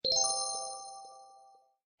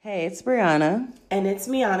Hey, it's Brianna. And it's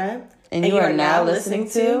Miana. And you are now listening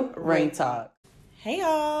to Ring Talk. Hey,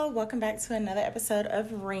 y'all. Welcome back to another episode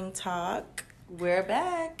of Ring Talk. We're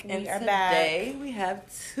back. We are today we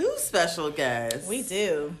have two special guests. We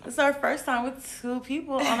do. It's our first time with two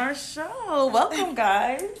people on our show. Welcome,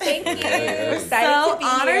 guys. Thank you. Excited So to be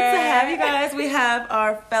honored here. to have you guys. We have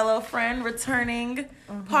our fellow friend, returning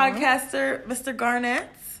podcaster, Mr. Garnett.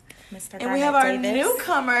 And we have our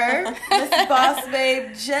newcomer, Miss Boss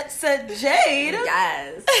Babe Jet Set Jade.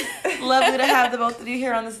 Yes. Lovely to have the both of you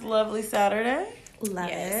here on this lovely Saturday. Love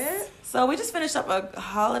it. So we just finished up a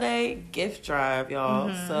holiday gift drive,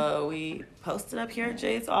 y'all. So we posted up here at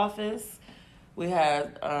Jade's office. We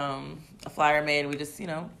had a flyer made. We just,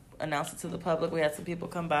 announced it to the public. We had some people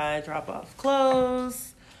come by, drop off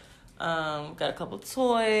clothes. Got a couple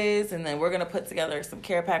toys, and then we're gonna put together some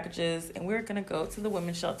care packages, and we're gonna go to the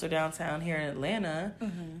women's shelter downtown here in Atlanta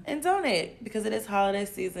and donate, because it is holiday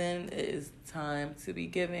season. It is time to be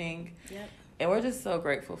giving. Yep. And we're just so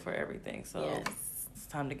grateful for everything. So Yes. it's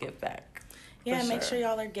time to give back. Yeah, make sure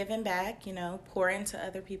y'all are giving back, pour into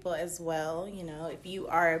other people as well. If you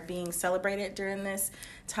are being celebrated during this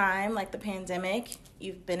time, like the pandemic,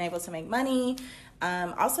 you've been able to make money.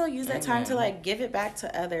 Also use that time to give it back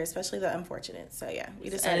to others, especially the unfortunate. So yeah,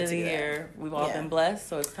 we decided to do that. Year, we've all been blessed,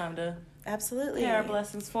 so it's time to absolutely pay our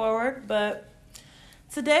blessings forward. But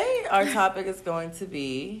today our topic is going to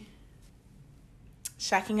be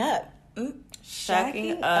shacking up.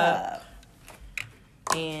 Shacking up.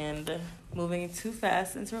 And moving too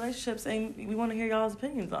fast into relationships, and we want to hear y'all's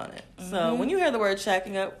opinions on it. So when you hear the word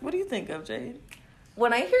shacking up, what do you think of, Jade?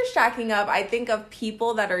 When I hear shacking up, I think of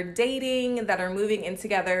people that are dating, that are moving in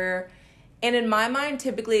together. And in my mind,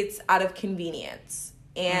 typically it's out of convenience.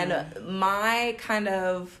 And my kind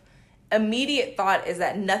of immediate thought is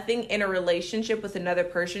that nothing in a relationship with another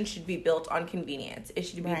person should be built on convenience. It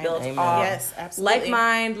should be built off like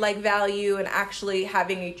mind, like value, and actually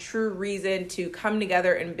having a true reason to come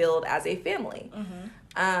together and build as a family.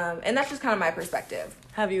 And that's just kind of my perspective.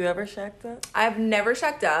 Have you ever shacked up? I've never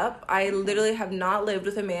shacked up. I literally have not lived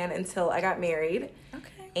with a man until I got married.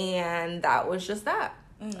 Okay. And that was just that.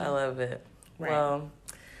 I love it. Right. Well,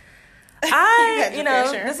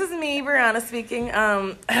 Pressure. this is me, Brianna, speaking.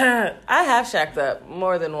 I have shacked up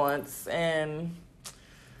more than once, and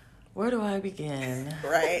where do I begin?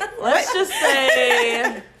 Right. Let's just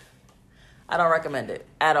say I don't recommend it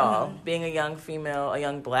at all. Being a young female, a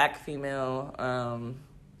young black female,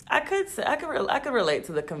 I could relate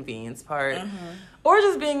to the convenience part, or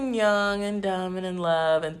just being young and dumb and in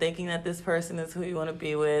love and thinking that this person is who you want to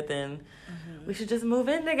be with, and we should just move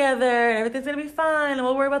in together and everything's gonna be fine and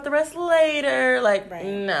we'll worry about the rest later.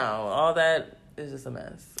 No, all that is just a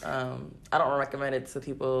mess. I don't recommend it to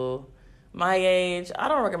people my age. I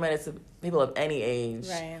don't recommend it to people of any age.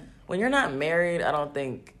 Right. When you're not married, I don't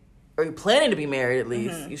think, or you're planning to be married at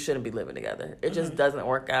least, you shouldn't be living together. It just doesn't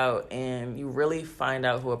work out, and you really find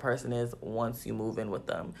out who a person is once you move in with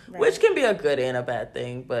them, which can be a good and a bad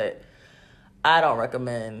thing, but I don't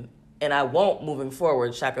recommend, and I won't moving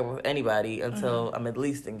forward shack up with anybody until I'm at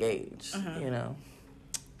least engaged,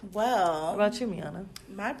 Well, What about you, Miana?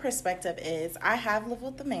 my perspective is I have lived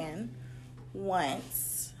with a man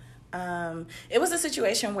once. It was a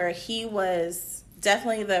situation where he was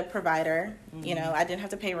definitely the provider. I didn't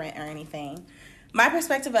have to pay rent or anything. My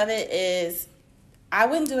perspective of it is I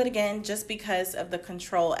wouldn't do it again just because of the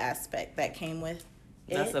control aspect that came with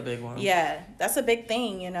it. That's a big one. Yeah, that's a big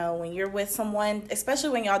thing, when you're with someone, especially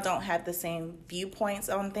when y'all don't have the same viewpoints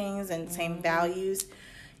on things and same values.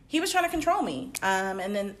 He was trying to control me.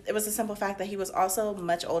 And then it was a simple fact that he was also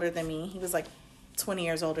much older than me. He was 20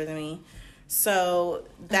 years older than me. So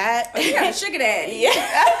that... You got a sugar daddy. Yeah.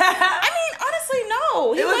 I mean, honestly,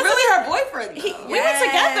 no. It was really her boyfriend, though. We were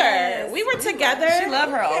together. We were together. She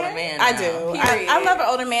loved her older man. I do. I love an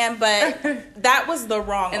older man, but that was the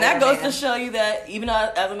wrong And that goes to show you that even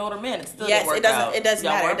as an older man, it still didn't work out. It doesn't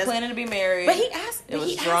Y'all matter. weren't planning to be married. But he asked drama,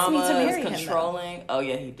 me to marry it was controlling. him. Oh,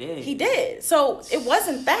 yeah, he did. He did. So it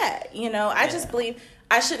wasn't that, I just believe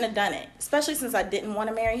I shouldn't have done it, especially since I didn't want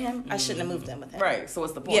to marry him. I shouldn't have moved in with him. Right. So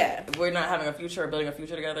what's the point? Yeah. If we're not having a future or building a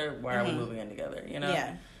future together, why are we moving in together?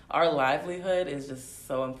 Yeah. Our livelihood is just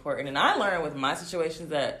so important. And I learned with my situations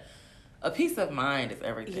that a peace of mind is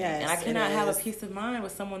everything. Yes, and I cannot have a is. peace of mind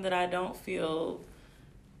with someone that I don't feel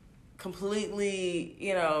completely,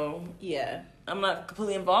 Yeah. I'm not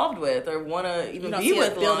completely involved with or want to even don't be see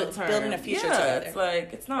with us long term. building a future yeah, together.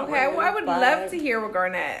 It's not Okay, worth it. I would love to hear what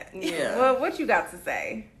Garnett. Yeah. Well, what you got to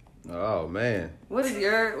say? Oh man, What does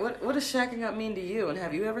shacking up mean to you? And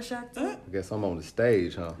have you ever shacked up? I guess I'm on the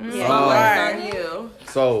stage, huh? Yeah, you are. On you.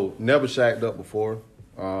 So never shacked up before.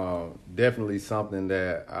 definitely something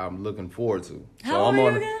that I'm looking forward to. How old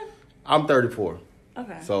are you again? I'm 34.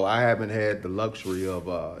 Okay. So I haven't had the luxury of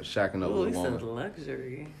shacking up with a woman. Said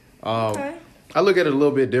luxury. Okay. I look at it a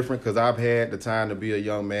little bit different because I've had the time to be a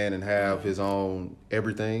young man and have his own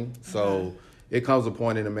everything. So it comes a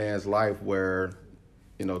point in a man's life where,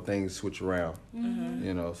 things switch around.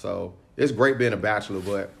 So it's great being a bachelor,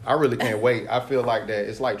 but I really can't wait. I feel like that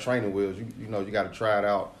it's like training wheels. You got to try it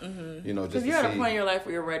out. Just Because you're at a point in your life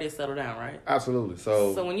where you're ready to settle down, right? Absolutely.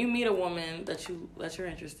 So when you meet a woman that you're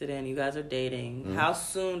interested in, you guys are dating. How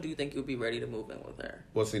soon do you think you'll be ready to move in with her?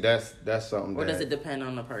 Well, see, that's something. Or does it depend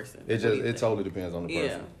on the person? It totally depends on the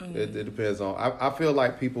person. Yeah. It depends on. I feel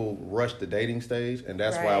like people rush the dating stage, and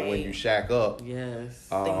that's why when you shack up, yes,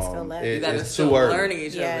 things feel left. You guys are it's still too early. learning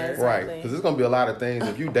each other, Exactly. Right? Because there's gonna be a lot of things.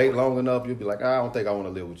 If you date long enough, you'll be like, I don't think I want to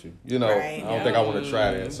live with you. Right. I don't think I want to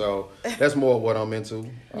try that. So that's more of what I'm into.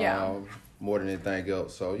 Yeah. More than anything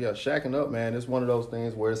else. So yeah, shacking up, man, it's one of those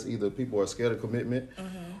things where it's either people are scared of commitment,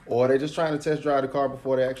 or they're just trying to test drive the car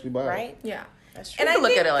before they actually buy it. Right? Yeah. That's true. And I look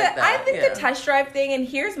think at it like that. I think Yeah. the test drive thing, and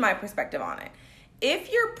here's my perspective on it.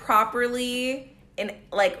 If you're properly and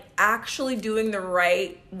actually doing the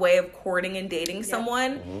right way of courting and dating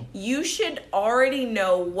someone, you should already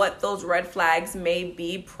know what those red flags may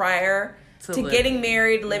be prior to getting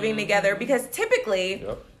married, living together. Because typically,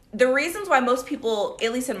 the reasons why most people,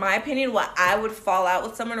 at least in my opinion, why I would fall out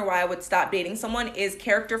with someone or why I would stop dating someone is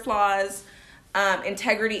character flaws,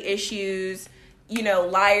 integrity issues,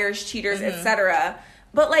 liars, cheaters, etc.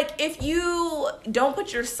 But if you don't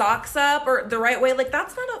put your socks up or the right way,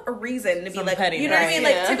 that's not a reason to be pettiness. you know what I mean?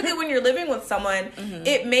 Yeah. Typically when you're living with someone,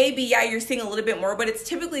 it may be, you're seeing a little bit more, but it's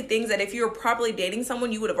typically things that if you were properly dating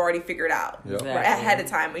someone, you would have already figured out ahead of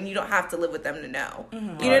time, and you don't have to live with them to know. You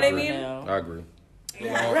know what I mean? I agree.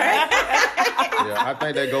 I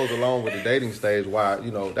think that goes along with the dating stage. Why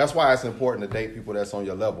that's why it's important to date people that's on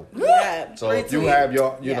your level. Yeah. So if you have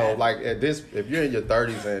your, if you're in your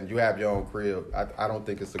 30s and you have your own crib, I don't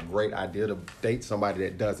think it's a great idea to date somebody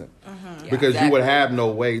that doesn't, because you would have no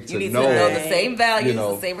way to You need know. to know the same values,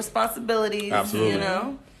 the same responsibilities. Absolutely.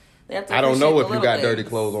 They have to I don't know appreciate if you got dirty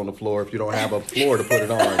clothes on the floor if you don't have a floor to put it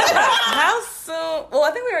on. How soon? Well,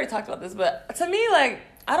 I think we already talked about this, but to me,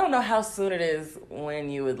 I don't know how soon it is when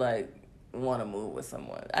you would want to move with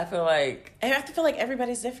someone. I feel like I have to feel like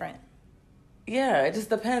everybody's different. Yeah, it just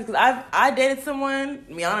depends. Because I dated someone.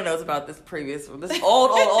 Miana knows about this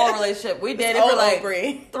old relationship. We dated for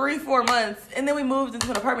 3-4 months, and then we moved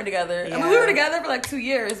into an apartment together. Yeah. I mean, we were together for 2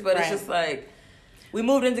 years, but it's just we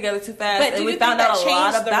moved in together too fast, But and we found out a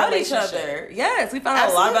lot about each other. Yes, we found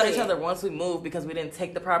out a lot about each other once we moved because we didn't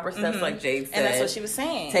take the proper steps, like Jade said. And that's what she was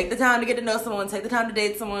saying. Take the time to get to know someone. Take the time to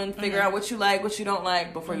date someone. Figure out what you like, what you don't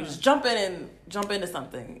like, before you just jump into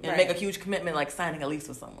something and make a huge commitment, like signing a lease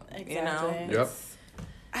with someone. Exactly. You know? Yep.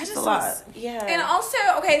 I just a lot. Yeah. And also,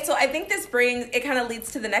 okay, so I think this kind of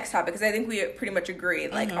leads to the next topic, because I think we pretty much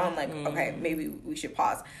agreed, okay, maybe we should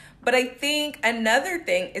pause. But I think another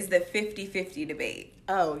thing is the 50-50 debate.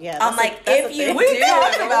 Oh, yeah. If you we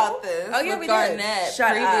talked about this. Oh, yeah, with we Garnett did.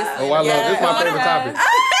 Shut up. Oh, I love this. Is my favorite topic.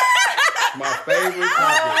 My favorite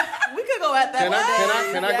topic. We could go at that.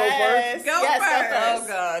 Can I go first? Go first. Oh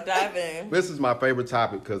God, dive in. This is my favorite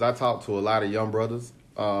topic because I talk to a lot of young brothers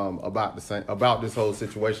about this whole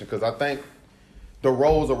situation, because I think the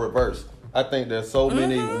roles are reversed. I think there's so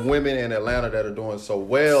many women in Atlanta that are doing so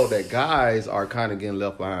well that guys are kind of getting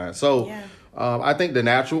left behind. So I think the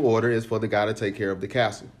natural order is for the guy to take care of the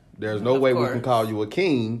castle. There's no way we can call you a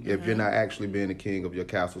king if you're not actually being the king of your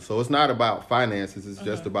castle. So it's not about finances. It's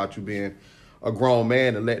just about you being a grown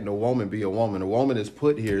man and letting a woman be a woman. A woman is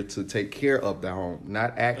put here to take care of the home,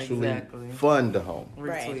 not actually fund the home.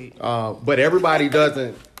 Right. But everybody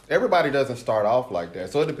doesn't start off like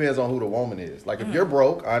that. So it depends on who the woman is. Like, if you're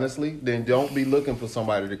broke, honestly, then don't be looking for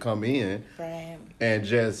somebody to come in and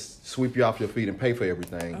just sweep you off your feet and pay for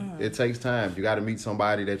everything. It takes time. You got to meet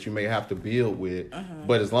somebody that you may have to build with.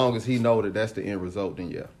 But as long as he know that that's the end result,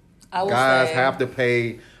 then guys have to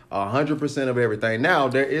pay 100% of everything. Now,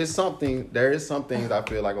 there is some things I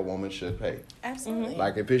feel like a woman should pay. Absolutely.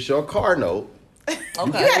 Like, if it's your car note, you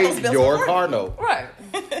those pay bills your car note. Right.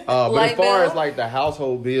 But as far as the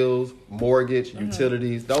household bills, mortgage,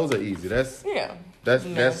 utilities, those are easy. That's she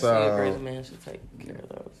agrees a man should take care of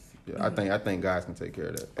those. Yeah, I think guys can take care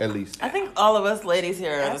of that, at least. I think all of us ladies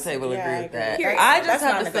here at the table agree with that. Period. I just That's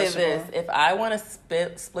have to not say negotiable. this: if I want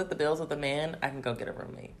to split the bills with a man, I can go get a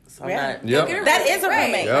roommate. So I'm not. Yep. That is a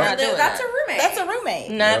roommate. Yep. We're not doing That's that. a roommate. That's a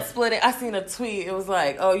roommate. Not splitting. I seen a tweet. It was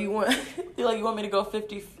like, "Oh, you want me to go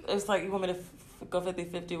 50? It's like you want me to go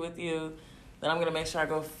 50-50 with you." then I'm gonna make sure I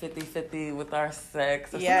go 50-50 with our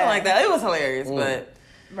sex or Yeah. something like that. It was hilarious, but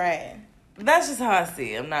Right. that's just how I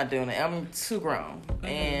see it. I'm not doing it. I'm too grown,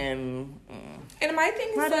 and my thing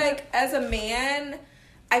is, like, as a man,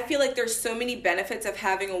 I feel like there's so many benefits of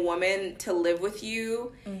having a woman to live with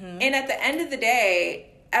you. And at the end of the day,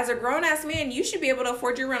 as a grown-ass man, you should be able to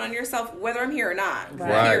afford your rent on yourself whether I'm here or not.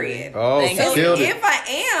 Right. Period. Oh, Thank So killed it. if I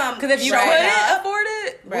am, because if you straight couldn't up, afford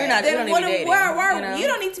it, we're Right. not. We then don't need what, to be dating. why, you know? you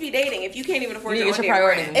don't need to be dating if you can't even afford You your need own to get damn your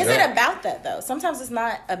priorities rent. in Is Yeah. it about that though? Sometimes it's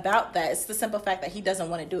not about that. It's the simple fact that he doesn't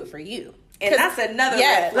want to do it for you. And that's another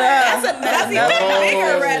Yeah, red flag. that's That's another even a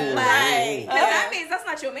bigger Oh. red flag. Right. Because that means that's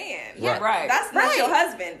not your man. Yeah. Right. That's not Right. your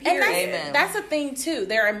husband. And Period. Amen. that's the thing too.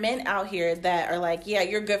 There are men out here that are like, yeah,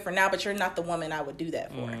 you're good for now, but you're not the woman I would do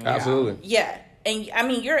that for. Absolutely. Yeah. And I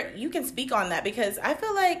mean, you can speak on that because I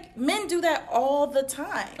feel like men do that all the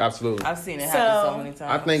time. Absolutely. I've seen it happen so So, many times.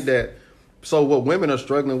 I think that so what women are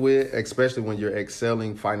struggling with, especially when you're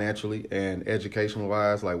excelling financially and educational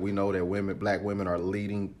wise, like we know that black women are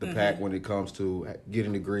leading the pack when it comes to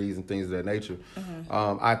getting degrees and things of that nature.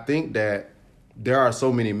 I think that there are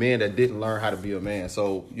so many men that didn't learn how to be a man.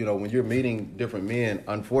 So, when you're meeting different men,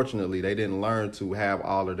 unfortunately, they didn't learn to have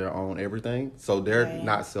all of their own everything. So they're Right.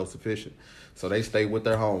 not self-sufficient. So they stay with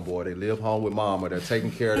their homeboy. They live home with mama. They're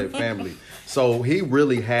taking care of their family. So he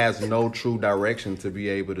really has no true direction to be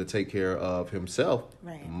able to take care of himself,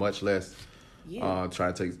 Right. much less You.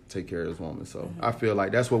 try to take care of his woman. So I feel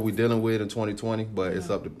like that's what we're dealing with in 2020. But it's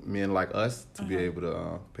up to men like us to be able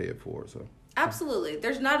to pay it forward. So. Absolutely.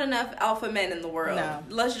 There's not enough alpha men in the world. No.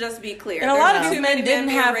 Let's just be clear. and a lot of There's these too men many didn't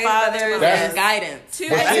being have raised by their fathers mothers. and guidance. Too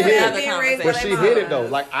But many she men hit it. being raised by But their she mothers. hit it though.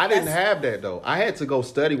 Like I didn't have that though. I had to go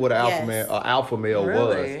study what an Yes. alpha male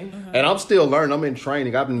Really? was, and I'm still learning. I'm in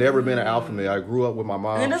training. I've never been an alpha male. I grew up with my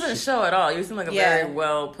mom. And it doesn't show at all. You seem like a Yeah. very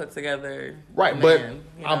well put together Right, man, but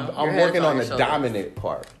you know? I'm Your head's working on your the shoulders. dominant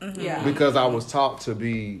part Yeah. because I was taught to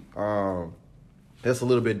be. That's a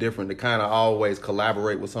little bit different to kind of always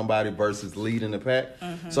collaborate with somebody versus leading the pack.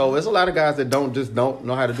 So there's a lot of guys that don't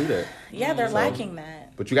know how to do that. Yeah, they're So- lacking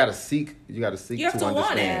that. But you got to seek. You have You have to want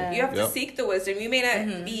understand. it. You have to Yep. seek the wisdom. You may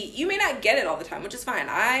not you may not get it all the time, which is fine.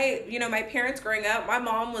 My parents growing up, my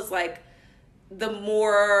mom was like the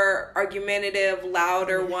more argumentative,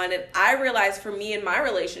 louder one, and I realized for me in my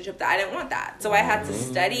relationship that I didn't want that. So I had to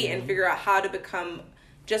study and figure out how to become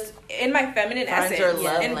just in my feminine Find your essence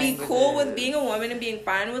love and be cool with languages. being a woman and being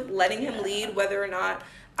fine with letting him lead whether or not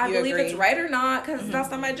I You believe it's agree. right or not, because that's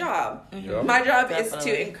not my job. Yep. My job is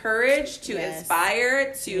Definitely. to encourage, to Yes.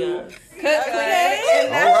 inspire, to Yes. cook good, Okay.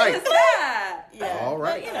 and that's All right. just that. Yeah. All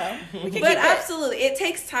right. But, we can But keep it. absolutely, it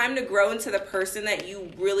takes time to grow into the person that you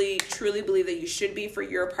really, truly believe that you should be for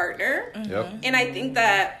your partner. Yep. And I think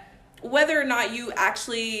that whether or not you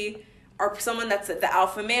actually are someone that's the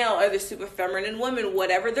alpha male or the super feminine woman,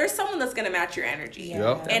 whatever, there's someone that's going to match your energy.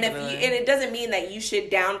 Yep. And Definitely. and it doesn't mean that you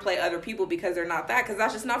should downplay other people because they're not that, because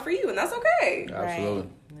that's just not for you, and that's okay. Absolutely.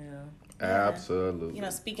 Yeah.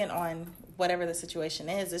 Absolutely. Speaking on whatever the situation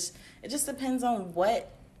is, it just depends on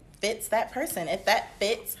what fits that person. If that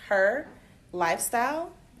fits her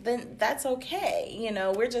lifestyle, then that's okay.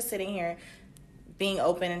 We're just sitting here being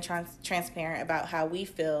open and transparent about how we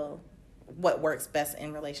feel, what works best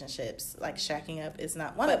in relationships. Like shacking up is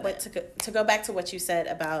not one of them. But to go back to what you said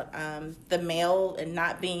about the male and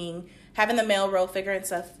not having the male role figure and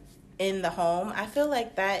stuff in the home, I feel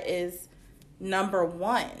like that is number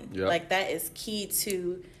one. Yep. Like that is key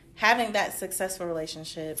to having that successful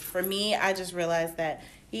relationship. For me, I just realized that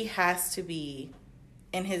he has to be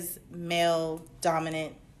in his male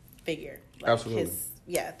dominant figure. Like Absolutely.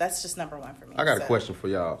 That's just number one for me. I got a question for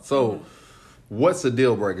y'all. So, what's a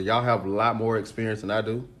deal breaker? Y'all have a lot more experience than I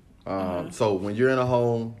do. So, when you're in a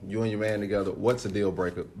home, you and your man together, what's a deal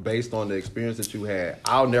breaker based on the experience that you had?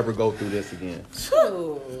 I'll never go through this again.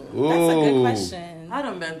 Ooh, that's a good question. I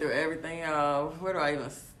done been through everything, y'all. Where do I even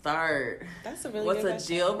start? That's a really What's good a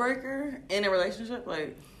question. deal breaker in a relationship?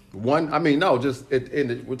 Like, We're talking In the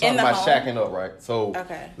about home? shacking up, right? So,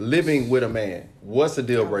 Okay. living with a man, what's a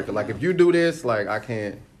deal breaker? Like, if you do this, like, I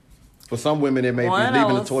can't. For some women, it may one, be I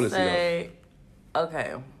leaving the will toilet seat up. say,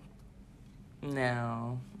 okay.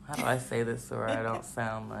 Now, how do I say this so I don't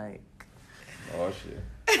sound like? Oh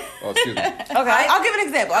shit. Oh, excuse me. Okay, I'll give an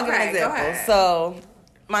example. Okay, go ahead. So,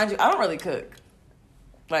 mind you, I don't really cook.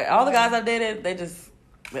 Like all the guys I've dated,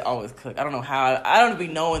 they always cook. I don't know how. I don't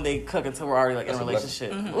even know when they cook until we're already like in a That's a blessing.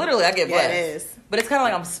 relationship. Literally, I get Yeah, blessed. it is. But it's kind of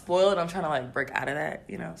like I'm spoiled. I'm trying to like break out of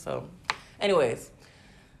that, So, anyways,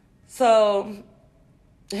 so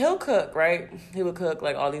he'll cook, right? He would cook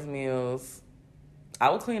like all these meals. I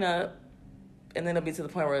would clean up, and then it'll be to the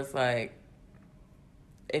point where it's like,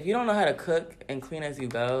 if you don't know how to cook and clean as you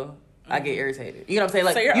go, I get irritated. You know what I'm saying?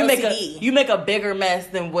 Like So you're OCD. you make a bigger mess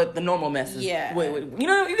than what the normal mess is. Yeah. You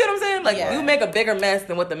know, you get what I'm saying? Like Yeah. you make a bigger mess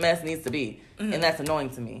than what the mess needs to be, and that's annoying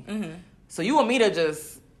to me. So you want me to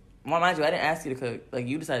just, well, mind you, I didn't ask you to cook. Like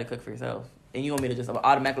you decided to cook for yourself, and you want me to just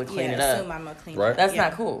automatically clean it up. Assume I'm gonna clean Right. it up. That's Yeah.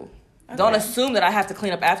 not cool. Don't assume that I have to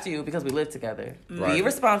clean up after you because we live together. Right. Be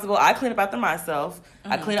responsible. I clean up after myself.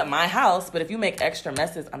 I clean up my house, but if you make extra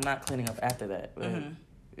messes, I'm not cleaning up after that. Like,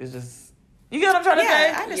 it's just, you get what I'm trying to say?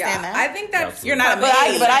 Yeah, I understand that. I think that's Absolutely. You're not a But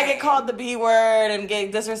maid. I get called the B word and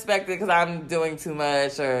get disrespected because I'm doing too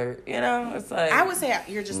much, or you know, it's like I would say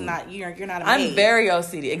you're just not. You're not a maid. I'm very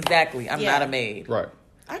OCD. Exactly, I'm Yeah. not a maid. Right.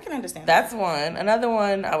 I can understand That's one. Another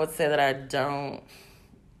one I would say that I don't.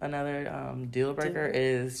 Another deal breaker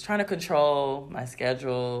is trying to control my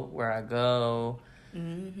schedule, where I go.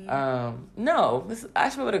 No, I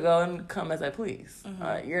should be able to go and come as I please.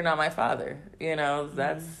 You're not my father. You know,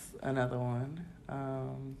 that's another one.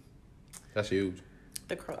 That's huge.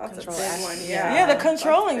 the That's a control big aspect. one, Yeah, the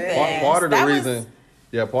controlling That's thing. big. Part of the That was- reason.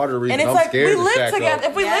 Part of the reason And it's I'm like scared we to live shack together. up.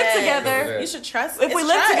 If we live Yes. together, You should trust. if it's we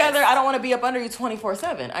live trust. together, I don't want to be up under you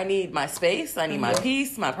 24/7. I need my space. I need my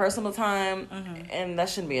peace, my personal time, and that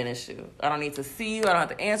shouldn't be an issue. I don't need to see you. I don't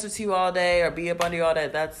have to answer to you all day or be up under you all day.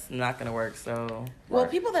 That's not going to work. So, Well,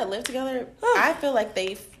 Right. people that live together, I feel like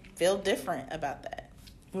they feel different about that.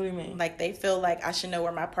 what do you mean? Like they feel like I should know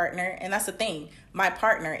where my partner, and that's the thing. My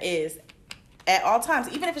partner is at all times,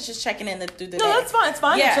 even if it's just checking in through the day. No, that's fine. It's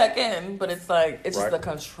fine Yeah. to check in, but it's like it's Right. just the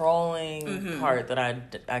controlling part that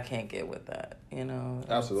I can't get with that. You know,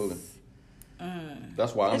 Absolutely.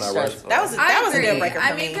 That's why I'm It's not rushing. stressful. That was I that was a agree. deal breaker for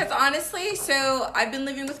I mean, me. because honestly, so I've been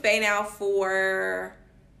living with Bay now for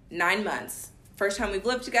 9 months. First time we've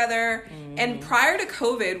lived together. And prior to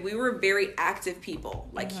COVID, we were very active people.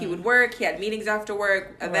 Like he would work, he had meetings after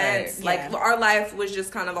work, events. Right. Like Yeah. our life was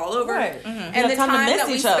just kind of all over. Right. And had the time to time miss that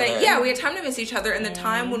we each spent, other. yeah, we had time to miss each other. And the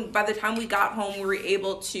time when, by the time we got home, we were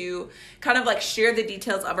able to kind of like share the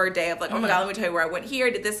details of our day of like, oh my God, let me tell you where I went here,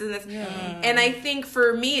 did this and this. And I think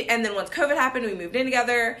for me, and then once COVID happened, we moved in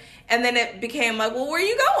together. And then it became like, well, where are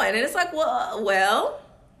you going? And it's like, well,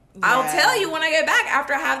 I'll Yeah. tell you when I get back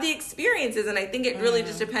after I have the experiences. And I think it really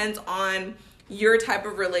just depends on your type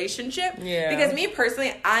of relationship. Yeah. Because me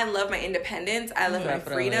personally, I love my independence. I love my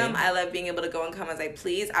Definitely. freedom. I love being able to go and come as I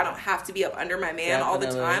please. I don't have to be up under my man all the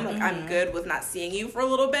Definitely. time. Like I'm good with not seeing you for a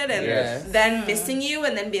little bit and Yes. then missing you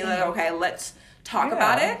and then being like, okay, let's talk Yeah.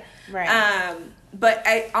 about it. Right. But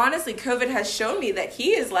I honestly, COVID has shown me that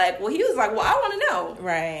he was like, well, I want to know.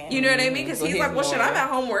 Right. You know what I mean? Because So he's he's like, well, shit, more- I'm at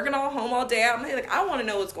home working all day. I'm like, I want to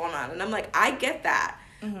know what's going on. And I'm like, I get that.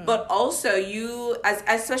 But also you,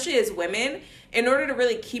 especially as women, in order to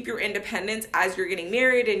really keep your independence as you're getting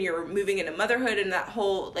married and you're moving into motherhood and that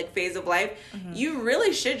whole like phase of life, you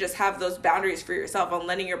really should just have those boundaries for yourself on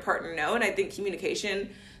letting your partner know. And I think communication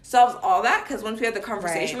solves all that, because once we had the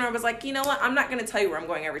conversation Right. where I was like, you know what, I'm not going to tell you where I'm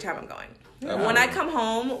going every time I'm going. Yeah. When I come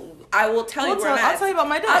home, I will tell you We'll where I'm at. I'll tell you about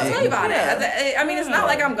my day. I'll tell you about Yeah. it. I mean, it's not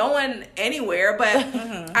like I'm going anywhere, but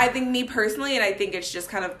I think me personally, and I think it's just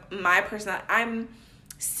kind of my personality, I'm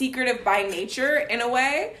secretive by nature in a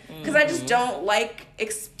way, because I just don't like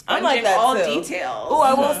I'm like expunging that all too. details. Oh,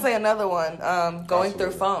 I will say another one. Going through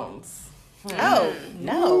Absolutely. phones. Oh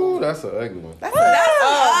no. Ooh, that's an ugly one. That's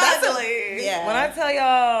That's a- ugly. yeah. When I tell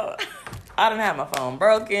y'all, I didn't have my phone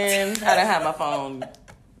broken. I didn't have my phone.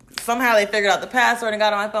 Somehow they figured out the password and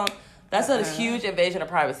got on my phone. That's a huge invasion of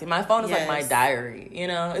privacy. My phone is like my Yes. diary. You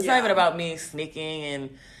know, it's Yeah. not even about me sneaking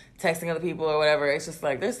and texting other people or whatever. It's just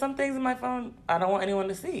like there's some things in my phone I don't want anyone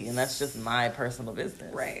to see, and that's just my personal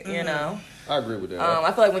business. Right. You know. I agree with that.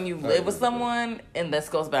 I feel like when you live agree with with that. someone, and this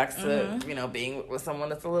goes back to you know being with someone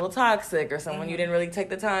that's a little toxic or someone you didn't really take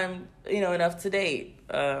the time enough to date.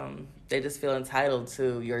 They just feel entitled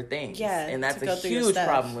to your things. Yeah, And that's to a go through your huge stuff.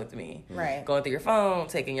 problem with me. Right. Going through your phone,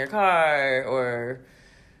 taking your car, or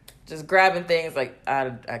just grabbing things like I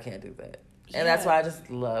can't do that. And that's Yeah. why I just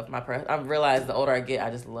love my I've realized the older I get, I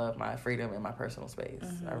just love my freedom and my personal space.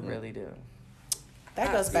 I really do.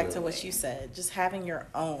 That goes back to what you said. Just having your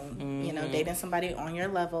own, dating somebody on your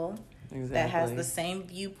level that has Exactly. the same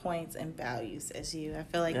viewpoints and values as you. I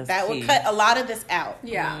feel like That's that key. would cut a lot of this out.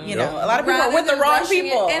 Yeah. You know, a lot of people are Rather with the than wrong rushing it.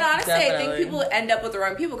 people. And honestly, I Definitely. think people end up with the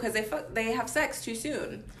wrong people because they have sex too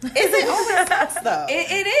soon. Is it always sex though?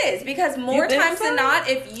 It is, because more You think times so? than not,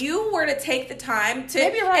 if you were to take the time to,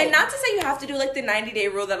 Maybe you're right. and not to say you have to do like the 90-day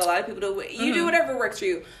rule that a lot of people do, you do whatever works for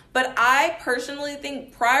you. But I personally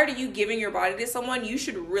think prior to you giving your body to someone, you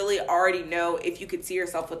should really already know if you could see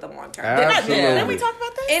yourself with them long term. Absolutely. Didn't we talk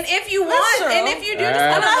about that? And if you you want, true. and if you do just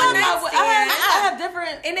want a one night stand, I have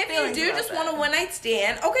different. and if you feelings do about just that. want a one night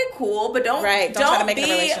stand, okay, cool, but don't Right, don't try to make it a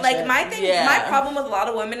be relationship. like my thing. Yeah. My problem with a lot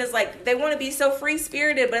of women is like they want to be so free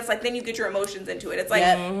spirited, but it's like then you get your emotions into it. It's like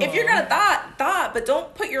Yep. if you're gonna thought, but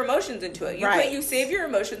don't put your emotions into it. You save your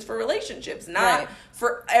emotions for relationships, not Right.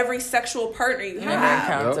 for every sexual partner you Every have.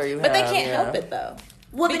 encounter you But they have, can't yeah. help it though.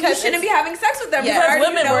 Well, then you Because shouldn't it's- be having sex with them. Yeah. because Because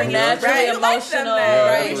already women know were you naturally like them emotional. then.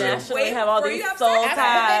 Right. We You should naturally wait have all for these you to have soul sex.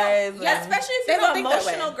 ties. Yeah, and- especially if They you're don't an think that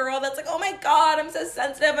emotional way. girl that's like, oh my god, I'm so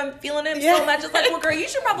sensitive, I'm feeling him Yeah. so much. It's like, well, girl, you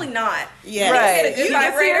should probably not. Yeah. Right. Get a good You can see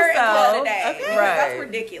vibrator and call it a yourself. day. Okay. Because Right. That's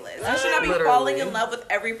ridiculous. You should not be Literally. falling in love with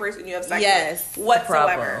every person you have sex Yes. with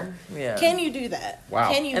whatsoever. Problem. Yeah. Can you do that?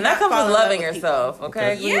 Wow. Can you? And not that comes fall with in love loving with people? yourself, okay?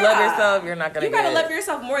 Okay. When you love yourself, you're not gonna You gotta get, love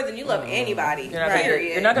yourself more than you love anybody. You're not gonna,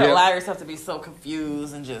 Period. you're not gonna Yeah. allow yourself to be so confused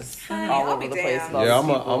and just Honey, all I'll over be the place. damned. with all Yeah, these I'm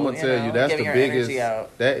people, gonna tell you that's the giving your biggest. energy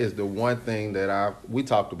out. That is the one thing that we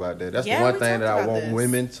talked about that. That's Yeah, the one we thing talked that I about want this.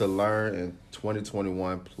 women to learn in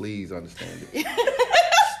 2021. Please understand it.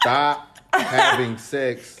 Stop having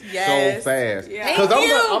sex Yes. so fast. Yeah. Because Thank I'm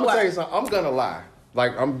you. gonna tell you something. I'm gonna lie.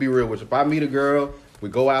 Like I'm gonna be real with you. If I meet a girl, we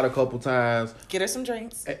go out a couple times. Get her some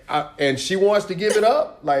drinks. And she wants to give it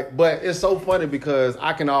up, like, but it's so funny because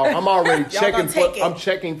I'm already checking gonna take it. I'm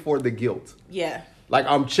checking for the guilt. Yeah. Like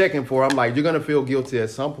I'm checking for, I'm like, you're gonna feel guilty at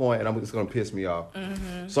some point, and it's gonna piss me off.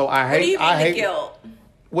 So I hate. What do you mean I the hate guilt?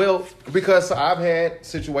 Well, because I've had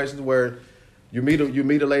situations where you meet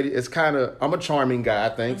a lady. It's kind of, I'm a charming guy, I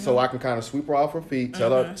think, so I can kind of sweep her off her feet,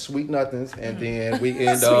 tell her sweet nothings, and then we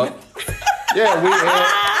end up. Yeah,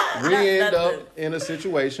 we end up in a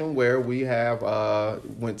situation where we have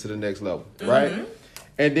went to the next level, right?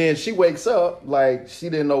 And then she wakes up like she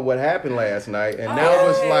didn't know what happened last night, and now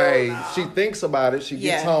it's like she thinks about it. She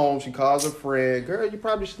gets Yeah. home, she calls her friend, girl, you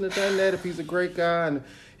probably shouldn't have done that if he's a great guy, and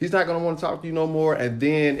he's not gonna want to talk to you no more. And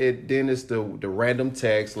then it's the random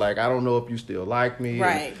text like, I don't know if you still like me,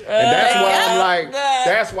 Right. And that's why I'm like, Yeah.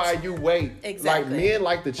 that's why you wait. Exactly. Like men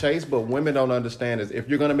like to chase, but women don't understand is if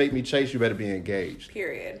you're gonna make me chase, you better be engaged.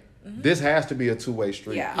 Period. This has to be a two-way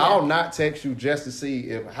street. Yeah. I'll not text you just to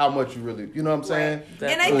see how much you really, you know what I'm saying?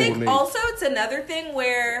 Right. And I Cool think with me. also it's another thing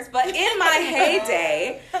where, but in my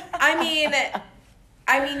heyday,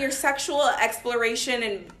 I mean, your sexual exploration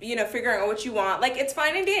and, figuring out what you want, like, it's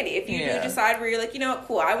fine and dandy. If you do decide where you're like, you know what,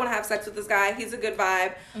 cool, I want to have sex with this guy, he's a good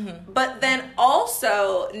vibe. But then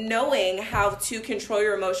also knowing how to control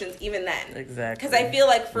your emotions even then. Exactly. Because I feel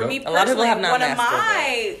like for Yep. me A lot of people personally, have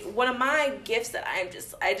not one of my gifts that I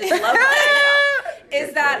just love right now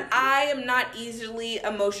is that I am not easily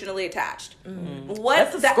emotionally attached.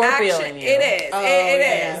 What's That's a the Scorpio action? in you. It is. Oh, It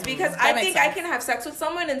yeah. is. Because That I makes think I sense. can have sex with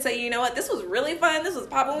someone and say, you know what, this was really fun. This was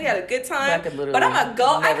popping. We had a good time. I could literally But I'm gonna go.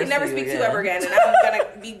 I never can never see you speak to you again. ever again, and I'm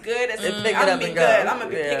gonna be good. As And I'm pick it gonna up be and good. go. I'm gonna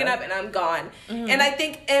be Yeah. picking up and I'm gone. And I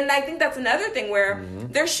think that's another thing where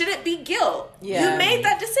there shouldn't be guilt. Yeah. You made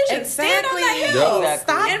that decision. Stand on that Exactly. hill. Yeah.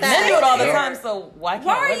 Stop And that. Men do it all the Yeah. time, so why can't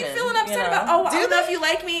Why are you women, feeling upset know? about? Oh, I Do don't know they? if you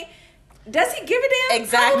like me. Does he give a damn?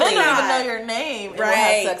 Exactly. Men don't even Not. know your name and will Right.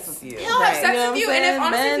 have sex with you. He'll have Right. sex You know with you, what I'm and if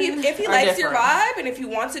saying? honestly, Men if he are likes your different. vibe, and if he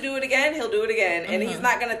wants to do it again, he'll do it again, and he's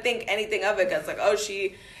not gonna think anything of it because like, oh,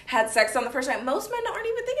 she had sex on the first time. Most men aren't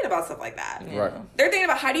even thinking about stuff like that. Right. They're thinking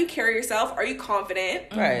about how do you carry yourself? Are you confident?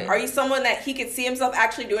 Right. Are you someone that he could see himself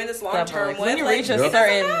actually doing this long term with? When you Like, reach a it doesn't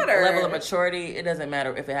certain matter. level of maturity, it doesn't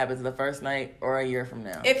matter if it happens the first night or a year from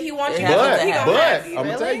now. If he wants It you, happens But to he happen. gonna have I'm you.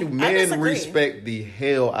 gonna tell you, I men disagree. respect the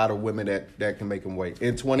hell out of women that can make them wait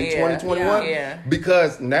in 2021. Yeah.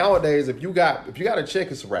 Because nowadays, if you got a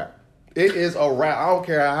check, it's a wrap. It is a wrap. I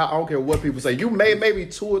don't care what people say. You maybe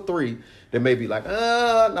 2 or 3 that may be like,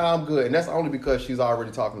 nah, I'm good, and that's only because she's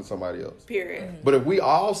already talking to somebody else. Period. But if we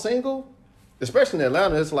all single, especially in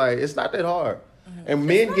Atlanta, it's like it's not that hard. And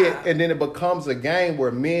men and then it becomes a game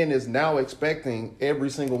where men is now expecting every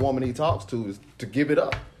single woman he talks to to give it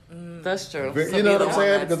up. That's true. You know what I'm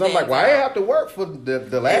saying? Because I'm like, well, I ain't have to work for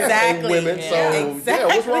the last 8 Exactly. women. Yeah. So yeah,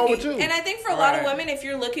 what's wrong with you? And I think for a lot of Right. women, if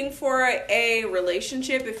you're looking for a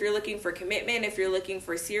relationship, if you're looking for commitment, if you're looking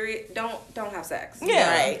for serious, don't have sex. Yeah.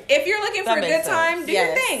 Right. If you're looking That for a makes good time, sense. do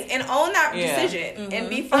Yes. your thing and own that Yeah. decision and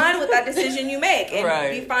be fine with that decision you make and Right.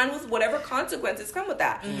 be fine with whatever consequences come with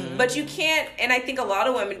that. But you can't. And I think a lot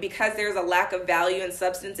of women, because there's a lack of value and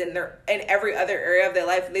substance in every other area of their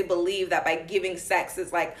life, they believe that by giving sex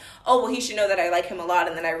is like, oh well, he should know that I like him a lot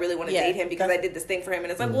and then I really want to Yeah, date him because I did this thing for him.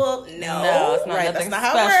 And it's like, well, No, it's not Right, nothing that's not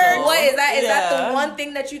how it special. works. what is that? Is that Yeah. the one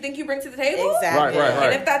thing that you think you bring to the table? Exactly. Right.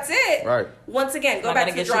 And if that's it, Right. once again, go Not back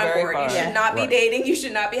gonna to the get you drawing very board. far. You should Yeah. not be Right. dating. You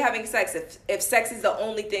should not be having sex if sex is the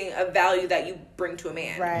only thing of value that you bring to a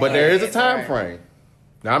man. Right. But there is a Right. time frame.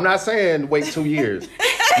 Now I'm not saying wait 2 years.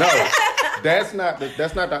 No, that's not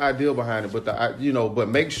the ideal behind it. But but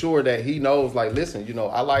make sure that he knows. Like, listen,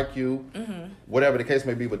 I like you, whatever the case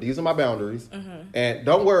may be. But these are my boundaries, and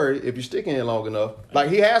don't worry if you're sticking in long enough. Like,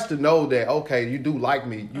 he has to know that, okay, you do like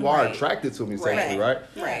me, you are attracted to me sexually, right?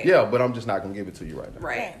 Right. Yeah, but I'm just not gonna give it to you right now.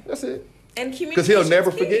 Right. That's it. And because he'll never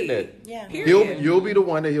communication's forget key. that. Yeah. You'll be the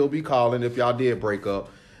one that he'll be calling if y'all did break up.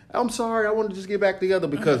 I'm sorry, I want to just get back together,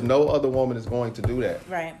 because no other woman is going to do that.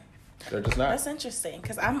 Right. They're just not. That's interesting,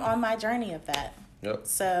 because I'm on my journey of that. Yep.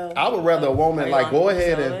 So I would rather a woman go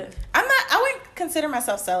ahead and. I wouldn't consider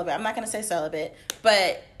myself celibate. I'm not going to say celibate,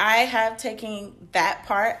 but I have taken that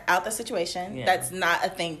part out the situation. Yeah. That's not a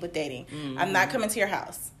thing with dating. I'm not coming to your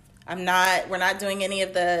house. We're not doing any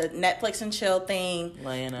of the Netflix and chill thing.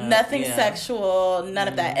 Laying up, Nothing yeah. sexual, none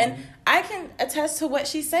of that. And I can attest to what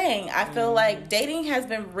she's saying. I feel like dating has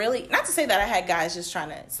been really, not to say that I had guys just trying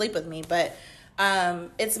to sleep with me, but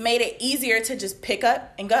it's made it easier to just pick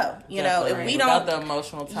up and go. You know, if we Without don't, the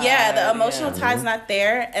emotional tie. yeah, the emotional tie's not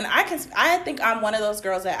there. And I think I'm one of those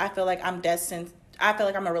girls that I feel like I'm destined. I feel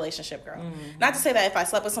like I'm a relationship girl. Not to say that if I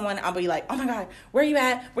slept with someone, I'll be like, oh my God, where are you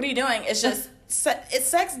at? What are you doing? It's just,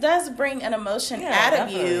 sex does bring an emotion out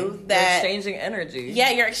of you that. You're exchanging energy.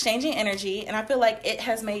 Yeah, you're exchanging energy. And I feel like it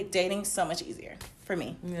has made dating so much easier for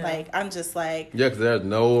me. Yeah. Like, I'm just like. Yeah, because there's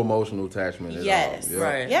no emotional attachment at Yes. all. Yeah.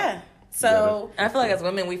 Right. Yeah. So. And I feel like as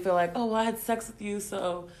women, we feel like, oh, well, I had sex with you,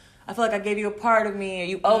 so I feel like I gave you a part of me, or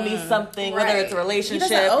you owe me something, whether it's a relationship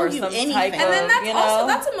owe or you some anything. type of, And then you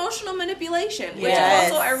that's emotional manipulation, which Yes.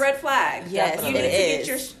 is also a red flag. Yes, You need it to get is.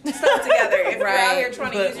 your stuff together if you're out here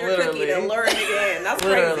trying to But use your cookie to literally. lure it in. That's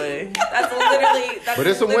Literally. crazy. That's literally. But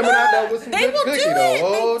there's some women out there with some They good will cookie, do though. it.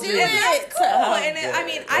 Oh, They do geez. And that's cool. And I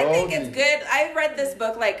mean, I Oh, think it's geez. good. I read this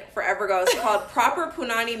book like forever ago. It's called Proper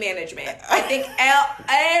Punani Management. I think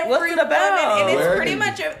every What's it about? woman, and it's Where pretty is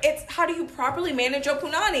much it's how do you properly manage your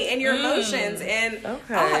punani and your emotions. And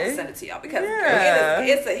Okay. I'll have to send it to y'all because Yeah.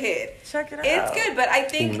 it's a hit. Check it out. It's good, but I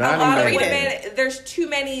think Punani a lot of management. women, there's too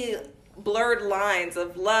many blurred lines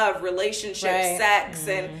of love, relationship, Right. sex,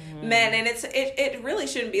 and men, and it really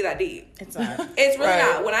shouldn't be that deep. It's not. It's really Right.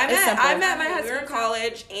 not. When I It's simple. met my husband in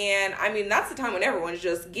college, and I mean that's the time when everyone's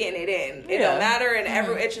just getting it in. It Yeah. don't matter, and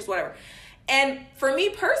it's just whatever. And for me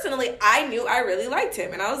personally, I knew I really liked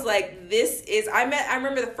him, and I was like, "This is." I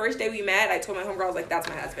remember the first day we met. I told my homegirl, I was like, "That's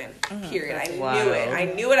my husband." Period. I Wow. knew it. I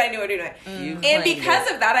knew it. You And claimed because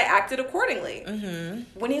it. of that, I acted accordingly.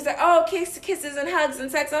 When he's like, "Oh, kisses and hugs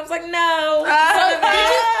and sex," I was like, "No."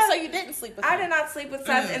 So you didn't sleep with I him? did not sleep with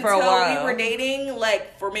Seth For a until we while. were dating,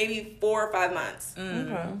 like for maybe 4 or 5 months.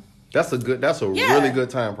 Okay. That's a Yeah. really good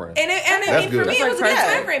time frame. And I That's mean, good. for me, That's it was a like good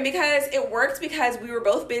perfect. time frame because it worked because we were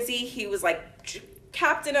both busy. He was like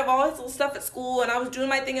captain of all his little stuff at school, and I was doing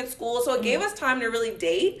my thing at school. So it gave us time to really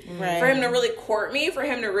date, Right. for him to really court me, for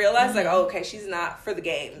him to realize like, oh, okay, she's not for the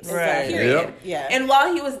games. Right. Period. Yep. Yeah. And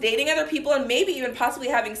while he was dating other people and maybe even possibly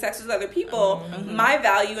having sex with other people, my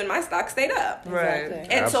value and my stock stayed up. Right. Exactly.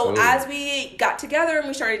 And Absolutely. so as we got together and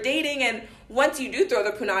we started dating, and once you do throw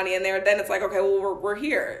the punani in there, then it's like, okay, well, we're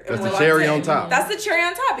here. And That's we're the locked cherry in. on top. That's the cherry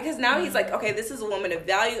on top because now he's like, okay, this is a woman of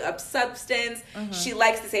value, of substance. She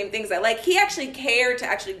likes the same things I like. He actually cared to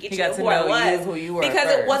actually get He you got to to who I know was you, who you were because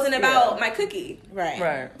first. it wasn't about my cookie. Right.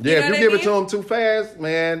 Right. Yeah, know if what you I give it to mean? him too fast,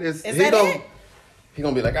 man, Is he that it?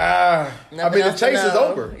 gonna be like, I Nothing mean, the else to chase is know.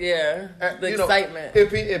 over. Yeah. The You know, excitement.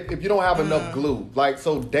 if you don't have enough glue, like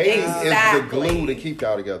so, dating is the Exactly. glue to keep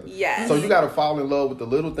y'all together. Yes. So you got to fall in love with the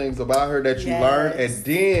little things about her that you Yes. learn, and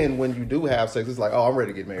then when you do have sex, it's like, oh, I'm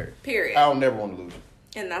ready to get married. Period. I don't never want to lose you.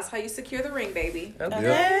 And that's how you secure the ring, baby. Okay.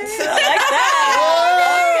 Yeah.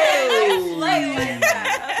 Like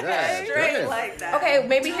that. Yeah, Straight yeah. like that. Okay,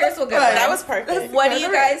 maybe here's what good. That was perfect. What do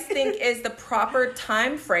you guys think is the proper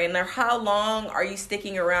time frame, or how long are you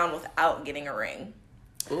sticking around without getting a ring?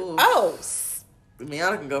 Ooh. Oh,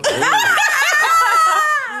 Miana can go first.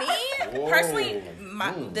 me Whoa. personally,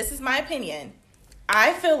 this is my opinion.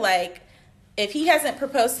 I feel like if he hasn't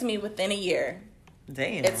proposed to me within a year,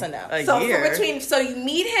 Damn. It's a no. A year. So you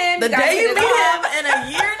meet him. The guys day you hit meet it off. him in a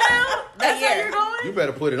year now? That's how year. you're going? You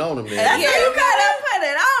better put it on him, Yeah, then. you gotta put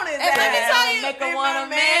it on his And let me ass. tell you, Make her wanna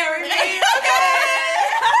marry me.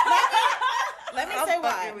 let me say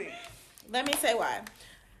why. Let me say why.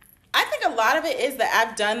 I think a lot of it is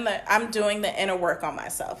that I'm doing the inner work on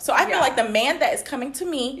myself. So I feel Yeah. like the man that is coming to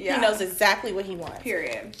me, Yeah. he knows exactly what he wants.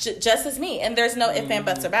 Period. Just as me, and there's no ifs and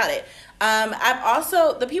buts about it. I've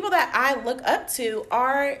also, the people that I look up to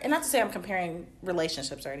are, and not to say I'm comparing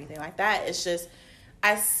relationships or anything like that, it's just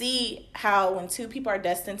I see how when two people are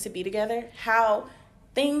destined to be together, how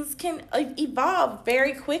things can evolve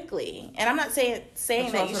very quickly. And I'm not saying But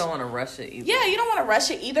you that also don't want to rush it either. yeah, you don't want to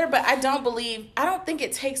rush it either, but I don't think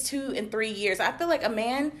it takes 2 and 3 years. I feel like a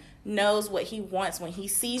man knows what he wants when he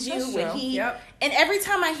sees you, That's when true. he Yep. and every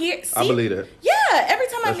time I believe that. Yeah, every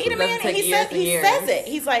time I That's meet true. a man Doesn't and take he years says and years. it.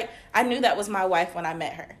 He's like, I knew that was my wife when I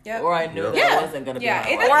met her. Yep. Or I knew Yep. that Yeah. wasn't going to be Yeah,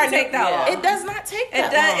 my it wife. doesn't take that long. It does not take It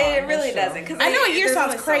that does. long. It really That's doesn't. true. 'Cause I know a year there's sounds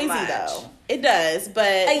only so crazy much. though. It does, but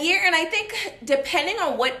A year, and I think depending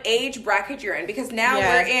on what age bracket you're in, because now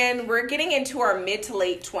Yeah. we're getting into our mid to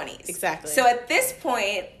late 20s. Exactly. So at this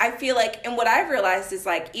point, I feel like, and what I've realized is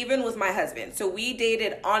like, even with my husband, so we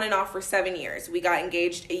dated on and off for 7 years. We got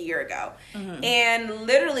engaged a year ago. Mm-hmm. And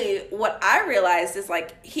literally what I realized is like,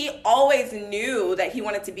 he always knew that he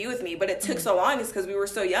wanted to be with me, but it took so long is because we were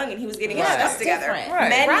so young and he was getting his Right. stuff That's together. different. Right.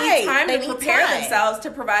 Men Right. need time They to need prepare time. themselves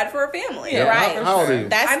to provide for a family. Yeah. right. How old are you?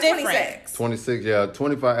 That's I'm different. 26. 26, yeah,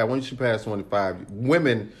 25. And once you pass 25,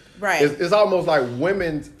 women, Right. It's almost like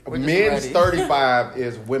men's ready. 35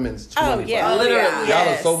 is women's 25. yeah. Literally. yeah.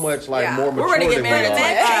 Y'all are so much like Yeah. more We're mature ready to get than we married are. at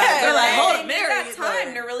Men, 25. They're like, men hold need it, that married.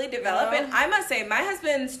 time to really develop. And I must say, my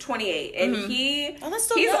husband's 28, and he's that's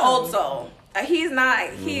still an young. old soul. He's not.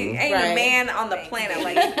 He ain't Right. a man on the planet.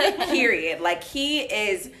 Like period. Like he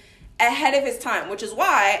is ahead of his time, which is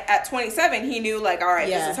why at 27 he knew like, all right,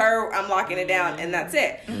 Yeah. this is her. I'm locking it down, and that's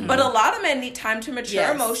it. But a lot of men need time to mature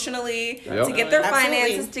Yes. emotionally, Yep. to get their Absolutely.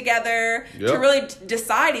 finances together, Yep. to really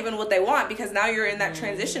decide even what they want. Because now you're in that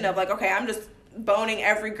transition of like, okay, I'm just boning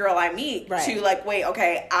every girl I meet Right. to like, wait,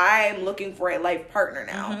 okay, I'm looking for a life partner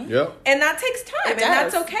now. Yep. And that takes time, It and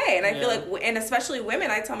that's does. okay. And I feel like, and especially women,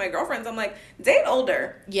 I tell my girlfriends, I'm like, date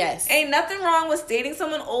older. Yes. Ain't nothing wrong with dating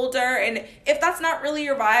someone older, and if that's not really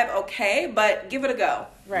your vibe, okay, but give it a go.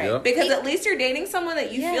 Right. Yeah. Because at least you're dating someone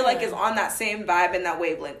that you Yeah. feel like is on that same vibe and that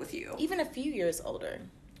wavelength with you. Even a few years older.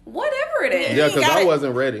 Whatever it is. Yeah, because got I it.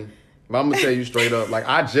 wasn't ready. But I'm gonna tell you straight up, like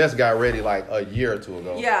I just got ready like a year or two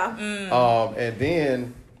ago. Yeah. And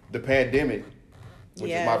then the pandemic, which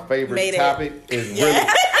Yeah. is my favorite Made it. topic, is really.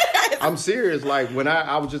 I'm serious. Like when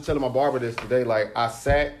I was just telling my barber this today. Like I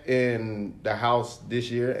sat in the house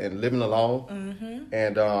this year and living alone,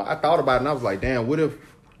 and I thought about it and I was like, damn, what if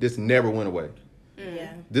this never went away? Yeah.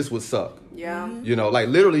 This would suck. Yeah. You know, like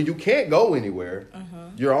literally, you can't go anywhere.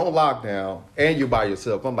 You're on lockdown and you're by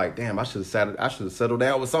yourself. I'm like, damn, I should have settled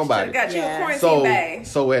down with somebody. Got you Yeah. a quarantine bay.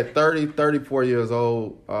 So at 34 years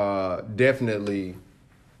old, definitely,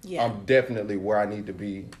 Yeah. I'm definitely where I need to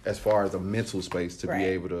be as far as a mental space to Right. be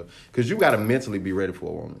able to, because you got to mentally be ready for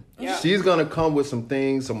a woman. Yeah. She's gonna come with some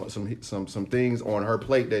things, some things on her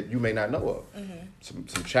plate that you may not know of. Some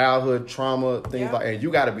childhood trauma, things Yeah. like, and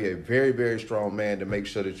you got to be a very, very strong man to make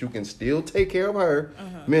sure that you can still take care of her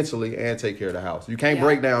mentally and take care of the house. You can't Yeah.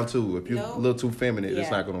 break down too. If you're No. a little too feminine, Yeah.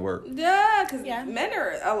 it's not gonna work. Yeah, because Yeah. men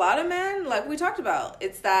are, a lot of men, like we talked about,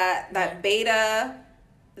 it's that beta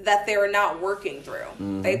that they're not working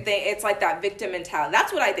through. They think it's like that victim mentality.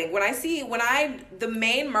 That's what I think. The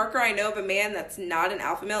main marker I know of a man that's not an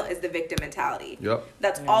alpha male is the victim mentality. Yep.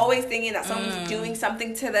 That's always thinking that someone's doing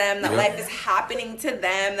something to them, that Yep. life is happening to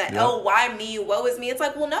them, that, Yep. oh, why me? Woe is me. It's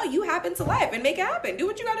like, well, no, you happen to life and make it happen. Do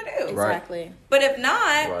what you got to do. Right. Exactly. But if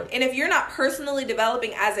not, Right. and if you're not personally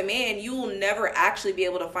developing as a man, you will never actually be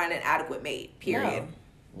able to find an adequate mate. Period.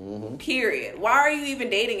 Period. Why are you even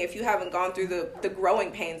dating if you haven't gone through the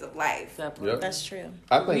growing pains of life? Exactly. Yep. That's true.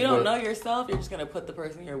 I When think you don't what- know yourself, you're just gonna put the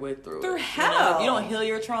person you're with through Through it. hell. If you don't heal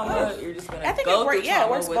your trauma, you're just gonna I think go it works. through Yeah, it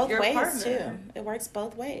trauma works with both your ways partner. too. It works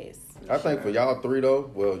both ways. I think for y'all three though,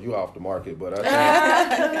 well, you off the market, but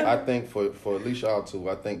I think for at least y'all two,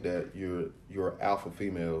 I think that you're alpha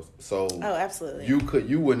females. So Oh, absolutely.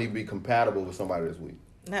 you wouldn't even be compatible with somebody that's weak.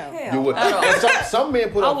 No. Hell. You would. I don't. And some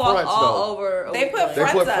men put I up walk fronts all though. over. They put They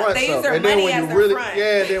fronts put up. fronts They use up, their and then money when as you their really, front.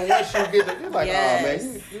 yeah, then once you get the, you're like, Yes. oh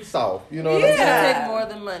man, you soft. You know what Yeah. I'm saying? It takes more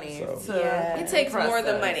than money. So. To Yeah. It takes impress more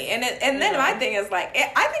than us. money. And then my thing is like,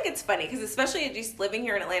 I think it's funny because especially just living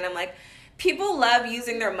here in Atlanta, I'm like, people love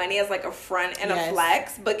using their money as like a front and Yes. a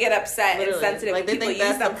flex, but get upset Literally. and sensitive Like when they people think use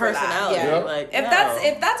that's the them for that. personality. Yeah. Like If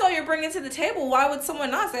no. that's all you're bringing to the table, why would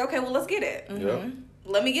someone not say, okay, well, let's get it. Yep.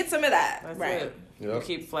 Let me get some of that. That's Right. it. Yep. You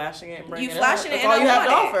keep flashing it and bringing You it flashing up. it That's and all I you have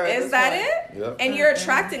to want offer. it. at Is this that point. it? Yep. And you're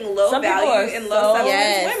attracting low Some people value are and so- low self-image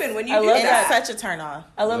Yes. women when you I do love It that. is such a turn off.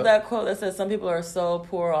 I love Yep. that quote that says some people are so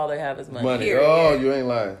poor all they have is money. Money. Period. Oh, you ain't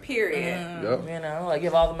lying. Period. Yep. You know, like you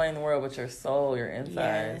have all the money in the world, but your soul, your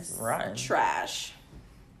insides, Yes. rotten. Trash.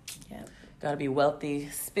 Yep. Got to be wealthy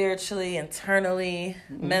spiritually, internally,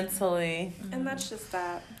 mentally. And that's just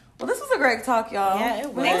that. Well, this was a great talk, y'all. Yeah,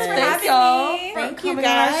 it was. Thanks for Thank having y'all me. for Thank you, coming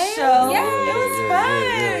on our guys. show. Yeah. It was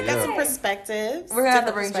fun. Got yeah. some perspectives. We're gonna have to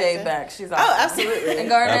different bring Jade perspectives. back. She's awesome. Oh, absolutely. And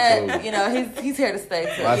Garnett, Absolutely. you know, he's here to stay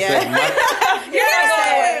too. My Yeah. second- my- You're not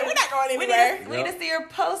going. We're not going We anywhere. need, we need to see your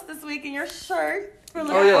post this week in your shirt. We're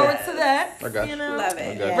looking Oh, yeah. forward to that. I got you you. know, Love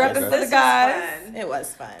it. got you, Repping I got for you. the guys. It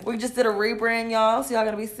was fun. We just did a rebrand, y'all. So y'all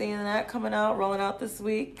gonna be seeing that coming out, rolling out this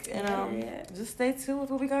week. And Yeah. just stay tuned with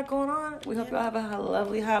what we got going on. We hope y'all have a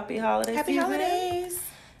lovely, happy holiday Happy season. holidays.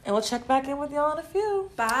 And we'll check back in with y'all in a few.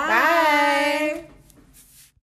 Bye. Bye.